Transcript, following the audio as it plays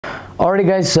Alright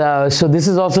guys, so this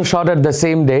is also shot at the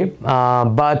same day,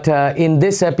 but in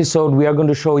this episode we are going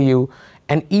to show you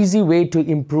an easy way to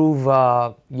improve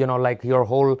like your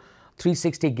whole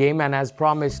 360 game, and as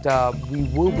promised we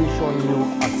will be showing you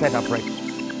a setup right.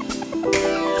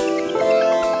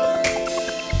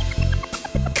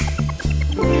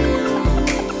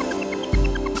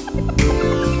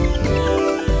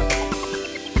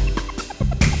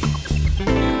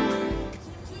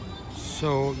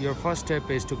 So your first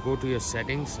step is to go to your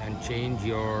settings and change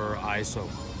your ISO.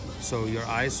 So your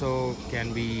ISO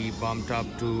can be bumped up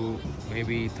to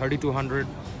maybe 3200,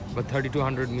 but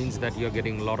 3200 means that you're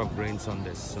getting a lot of grains on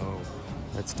this. So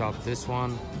let's stop this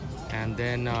one, and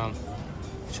then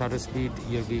shutter speed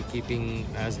you'll be keeping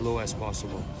as low as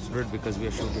possible, because we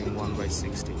are shooting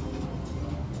 1/60.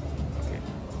 Okay,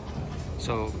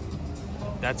 so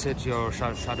that's it, your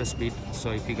shutter speed.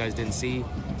 So if you guys didn't see,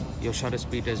 your shutter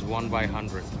speed is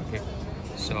 1/100. Okay,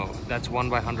 so that's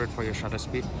 1/100 for your shutter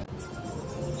speed.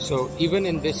 So even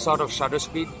in this sort of shutter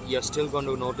speed, you're still going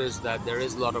to notice that there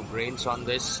is a lot of grains on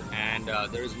this, and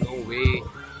there is no way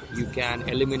you can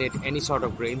eliminate any sort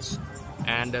of grains,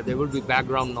 and there will be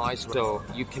background noise, so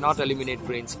you cannot eliminate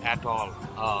grains at all,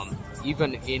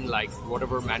 even in like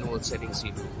whatever manual settings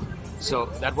you do. So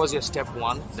that was your step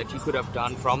one that you could have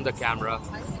done from the camera.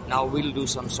 Now we'll do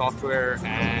some software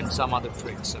and some other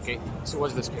tricks. Okay, so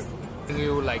watch this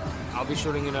carefully. I'll be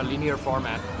shooting in a linear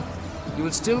format. You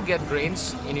will still get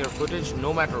grains in your footage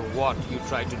no matter what you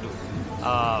try to do.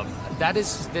 That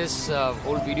is this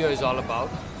whole video is all about,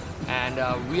 and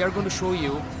we are going to show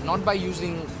you not by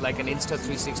using like an Insta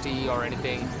 360 or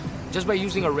anything, just by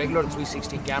using a regular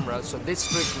 360 camera. So this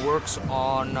trick works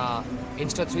on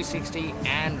Insta 360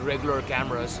 and regular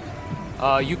cameras.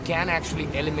 You can actually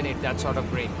eliminate that sort of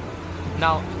grain.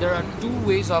 Now there are two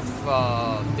ways of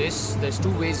this. There's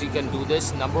two ways you can do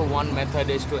this. Number one method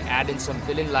is to add in some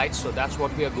fill-in lights. So that's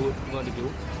what we are going to do.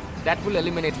 That will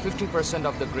eliminate 50%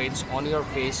 of the grains on your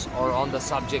face or on the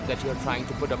subject that you're trying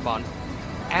to put upon.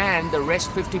 And the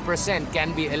rest 50%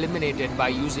 can be eliminated by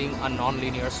using a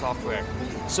non-linear software.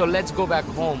 So let's go back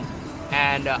home,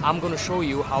 and I'm going to show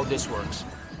you how this works.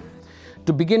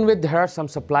 To begin with, there are some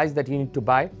supplies that you need to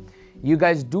buy. You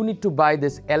guys do need to buy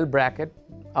this L bracket.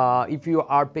 If you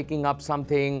are picking up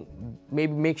something,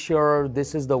 maybe make sure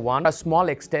this is the one. A small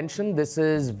extension, this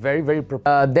is very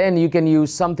then you can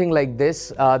use something like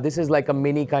this. This is like a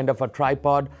mini kind of a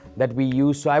tripod that we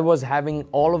use. So I was having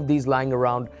all of these lying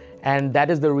around, and that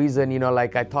is the reason,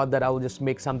 I thought that I will just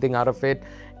make something out of it.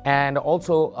 And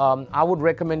also I would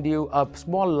recommend you a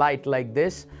small light like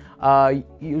this.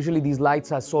 Usually these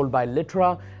lights are sold by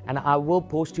Litra, and I will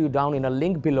post you down in a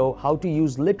link below how to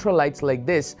use Litra lights like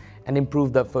this and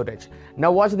improve the footage.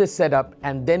 Now watch this setup,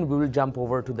 and then we will jump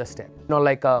over to the step.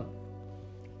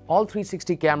 All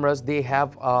 360 cameras, they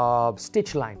have a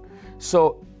stitch line.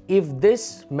 So if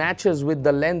this matches with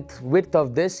the width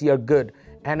of this, you're good.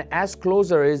 And as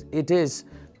closer as it is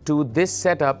to this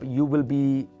setup, you will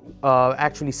be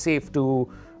actually safe to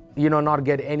not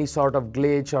get any sort of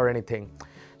glitch or anything.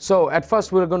 So at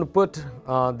first we're going to put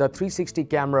the 360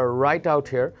 camera right out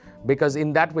here, because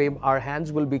in that way our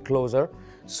hands will be closer.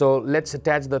 So let's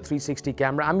attach the 360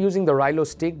 camera. I'm using the Rylo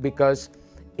stick because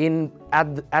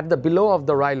at the below of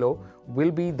the Rylo will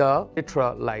be the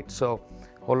Litra light. So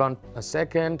hold on a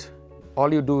second.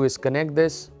 All you do is connect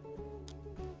this.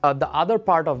 The other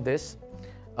part of this,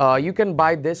 you can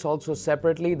buy this also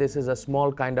separately. This is a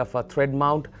small kind of a thread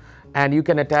mount, and you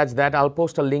can attach that. I'll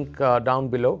post a link down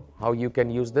below how you can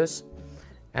use this.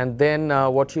 And then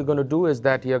what you're going to do is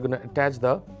that you're going to attach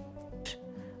the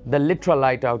Litra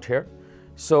light out here.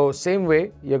 So same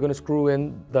way, you're going to screw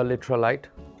in the Litra light.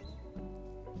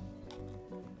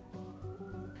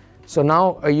 So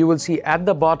now you will see at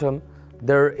the bottom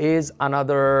there is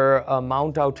another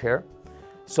mount out here.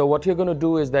 So what you're going to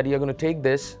do is that you're going to take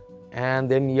this, and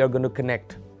then you're going to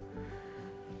connect,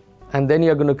 and then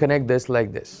you're going to connect this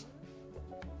like this.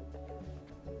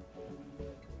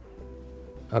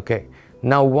 Okay,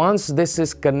 now once this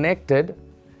is connected,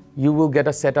 you will get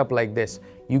a setup like this.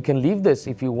 You can leave this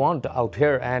if you want out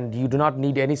here, and you do not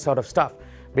need any sort of stuff,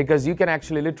 because you can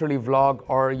actually literally vlog,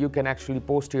 or you can actually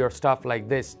post your stuff like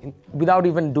this without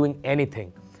even doing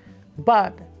anything.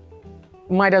 But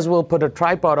might as well put a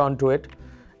tripod onto it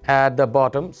at the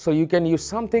bottom. So you can use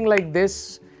something like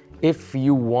this if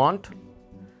you want,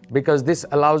 because this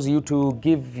allows you to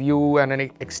give you an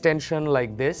extension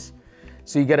like this.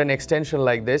 So you get an extension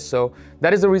like this. So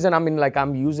that is the reason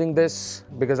I'm using this,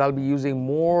 because I'll be using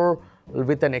more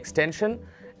with an extension,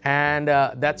 and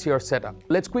that's your setup.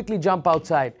 Let's quickly jump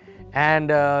outside and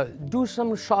do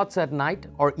some shots at night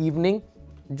or evening.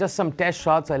 just some test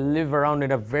shots. I live around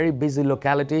in a very busy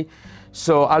locality,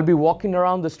 so I'll be walking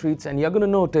around the streets and you're going to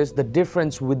notice the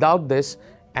difference without this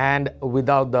and with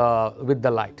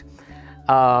the light.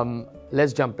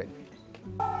 Let's jump in.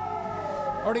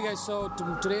 Alright guys, so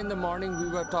today in the morning we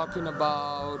were talking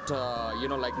about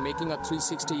like making a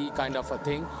 360 kind of a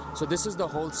thing. So this is the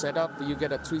whole setup. You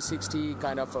get a 360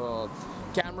 kind of a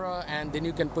camera, and then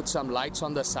you can put some lights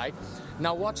on the side.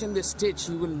 Now watching this stitch,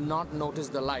 you will not notice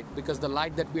the light because the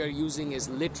light that we are using is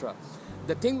Litra.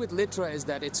 The thing with Litra is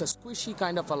that it's a squishy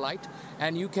kind of a light,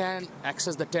 and you can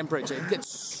access the temperature. It gets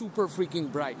super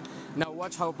freaking bright. Now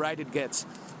watch how bright it gets.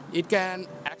 It can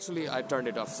actually, I turned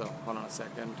it off, so hold on a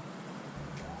second.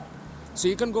 So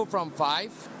you can go from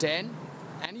 5, 10,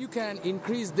 and you can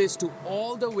increase this to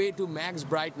all the way to max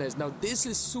brightness. Now this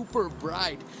is super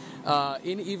bright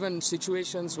in even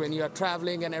situations when you are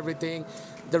traveling and everything.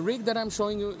 The rig that I'm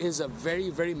showing you is a very,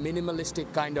 very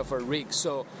minimalistic kind of a rig.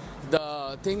 So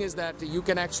the thing is that you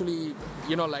can actually,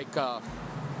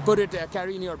 put it,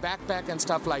 carry in your backpack and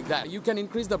stuff like that. You can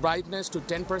increase the brightness to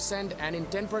 10%, and in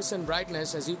 10%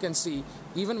 brightness, as you can see,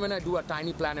 even when I do a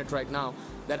tiny planet right now,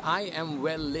 that I am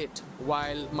well lit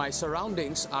while my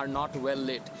surroundings are not well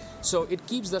lit. So it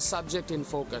keeps the subject in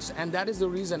focus, and that is the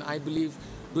reason I believe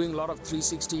doing a lot of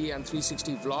 360 and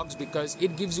 360 vlogs, because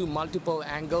it gives you multiple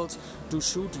angles to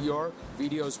shoot your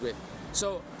videos with.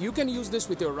 So you can use this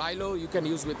with your Rylo, you can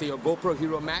use with your GoPro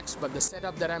Hero Max, but the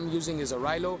setup that I'm using is a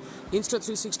Rylo.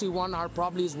 Insta360 1R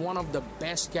probably is one of the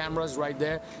best cameras right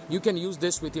there. You can use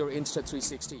this with your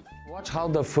Insta360. Watch how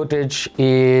the footage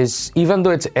is, even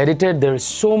though it's edited, there is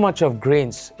so much of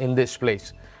grains in this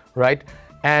place, right?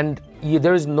 And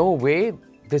there is no way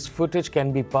this footage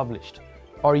can be published,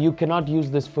 or you cannot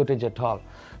use this footage at all.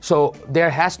 So there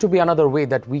has to be another way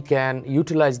that we can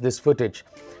utilize this footage.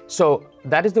 So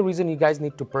that is the reason you guys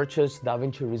need to purchase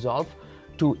DaVinci Resolve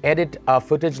to edit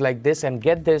footage like this and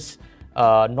get this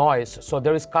noise. So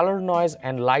there is color noise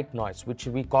and light noise, which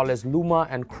we call as luma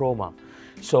and chroma.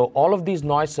 So all of these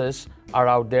noises are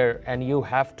out there, and you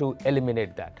have to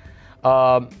eliminate that.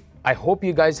 I hope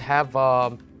you guys have,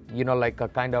 like a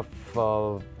kind of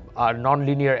a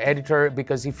non-linear editor,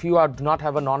 because if you do not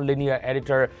have a non-linear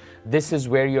editor, this is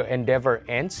where your endeavor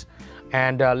ends.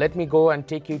 And let me go and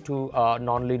take you to a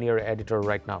non-linear editor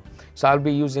right now. So I'll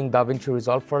be using DaVinci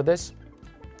Resolve for this.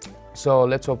 So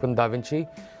let's open DaVinci.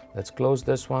 Let's close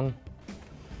this one.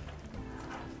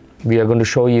 We are going to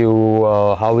show you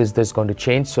how is this going to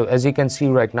change. So as you can see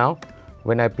right now,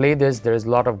 when I play this, there's a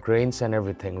lot of grains and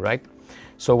everything, right?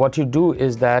 So what you do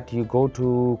is that you go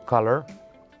to color,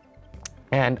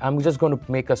 and I'm just going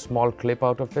to make a small clip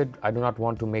out of it. I do not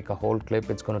want to make a whole clip.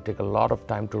 It's going to take a lot of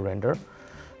time to render.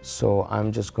 So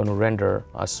I'm just going to render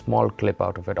a small clip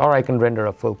out of it, or I can render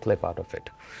a full clip out of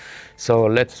it. So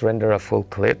let's render a full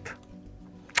clip,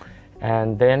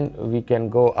 and then we can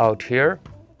go out here,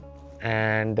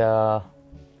 and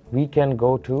we can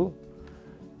go to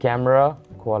camera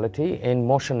quality in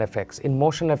motion effects. In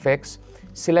motion effects,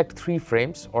 select 3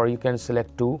 frames, or you can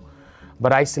select 2,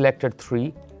 but I selected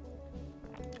 3.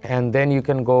 And then you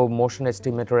can go motion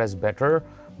estimator as better,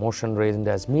 motion range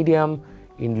as medium.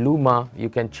 In Luma, you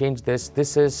can change this.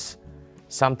 This is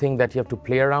something that you have to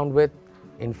play around with.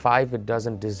 In 5, it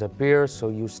doesn't disappear, so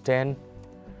use 10.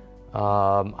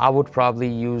 I would probably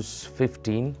use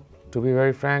 15, to be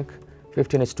very frank.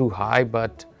 15 is too high,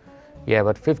 but yeah,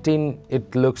 but 15,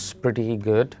 it looks pretty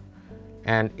good.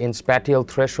 And in spatial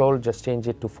threshold, just change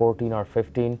it to 14 or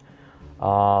 15.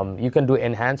 You can do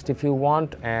enhanced if you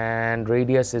want, and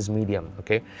radius is medium,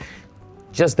 okay?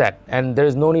 Just that, and there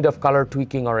is no need of color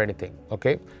tweaking or anything,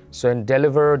 okay? So in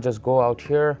deliver, just go out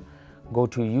here, go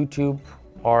to YouTube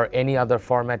or any other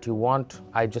format you want.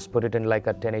 I just put it in like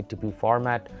a 1080p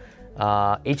format.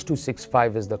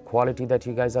 H.265 is the quality that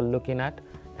you guys are looking at,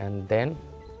 and then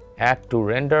add to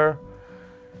render,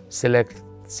 select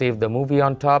save the movie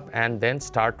on top, and then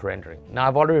start rendering. Now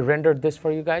I've already rendered this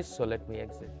for you guys, so let me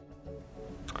exit.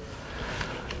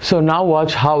 So now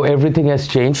watch how everything has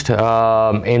changed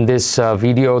in this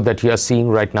video that you are seeing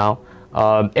right now.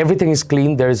 Everything is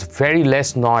clean, there is very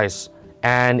less noise,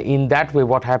 and in that way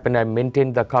what happened, I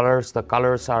maintained the colors. The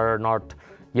colors are not,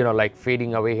 like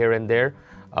fading away here and there.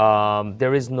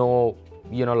 There is no,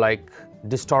 like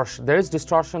distortion. There is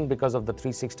distortion because of the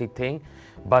 360 thing,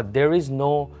 but there is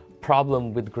no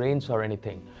problem with grains or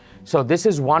anything. So this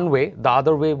is one way. The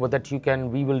other way that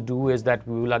we will do is that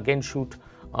we will again shoot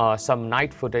some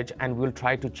night footage, and we'll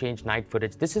try to change night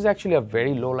footage. This is actually a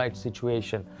very low light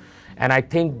situation, and I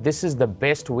think this is the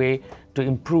best way to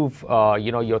improve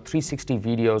your 360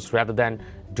 videos rather than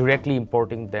directly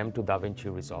importing them to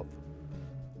DaVinci Resolve.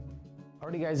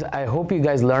 Alright guys, I hope you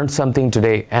guys learned something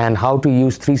today and how to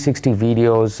use 360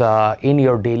 videos in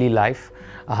your daily life,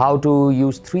 how to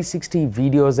use 360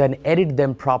 videos and edit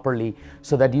them properly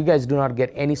so that you guys do not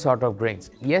get any sort of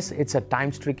grains. Yes, it's a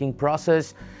time-striking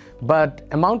process, but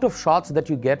amount of shots that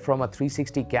you get from a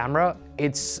 360 camera,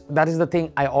 that is the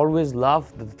thing I always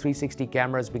love, the 360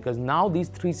 cameras, because now these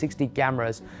 360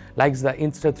 cameras, like the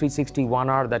Insta 360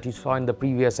 1R that you saw in the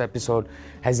previous episode,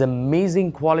 has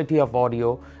amazing quality of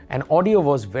audio, and audio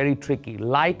was very tricky.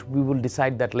 Light, we will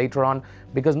decide that later on,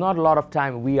 because not a lot of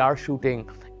time we are shooting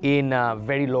in a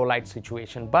very low light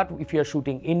situation. But if you're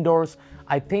shooting indoors,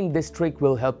 I think this trick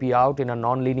will help you out in a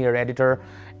non-linear editor.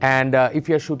 And if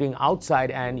you're shooting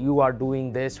outside and you are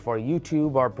doing this for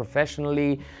YouTube or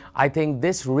professionally, I think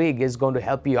this rig is going to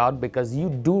help you out, because you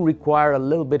do require a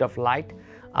little bit of light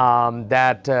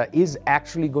that is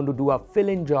actually going to do a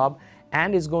fill-in job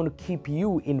and is going to keep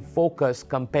you in focus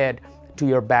compared to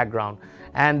your background.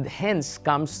 And hence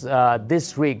comes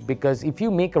this rig, because if you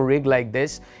make a rig like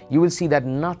this, you will see that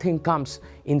nothing comes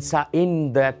inside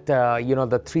in that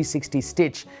the 360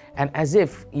 stitch, and as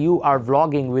if you are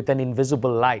vlogging with an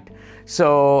invisible light.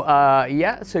 So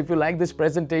so if you like this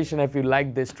presentation, if you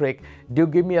like this trick, do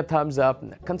give me a thumbs up.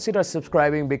 Consider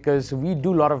subscribing, because we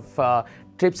do a lot of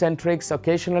tips and tricks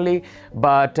occasionally,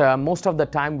 but most of the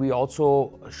time we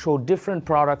also show different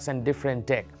products and different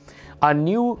tech. A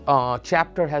new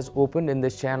chapter has opened in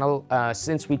this channel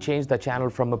since we changed the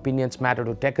channel from Opinions Matter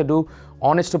to Techado.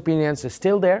 Honest Opinions is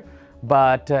still there,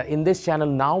 but in this channel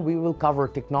now we will cover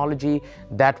technology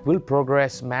that will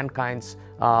progress mankind's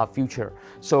future.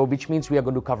 So which means we are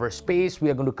going to cover space,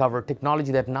 we are going to cover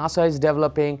technology that NASA is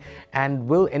developing and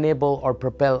will enable or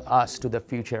propel us to the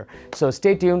future. So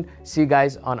stay tuned. See you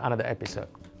guys on another episode.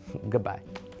 Goodbye.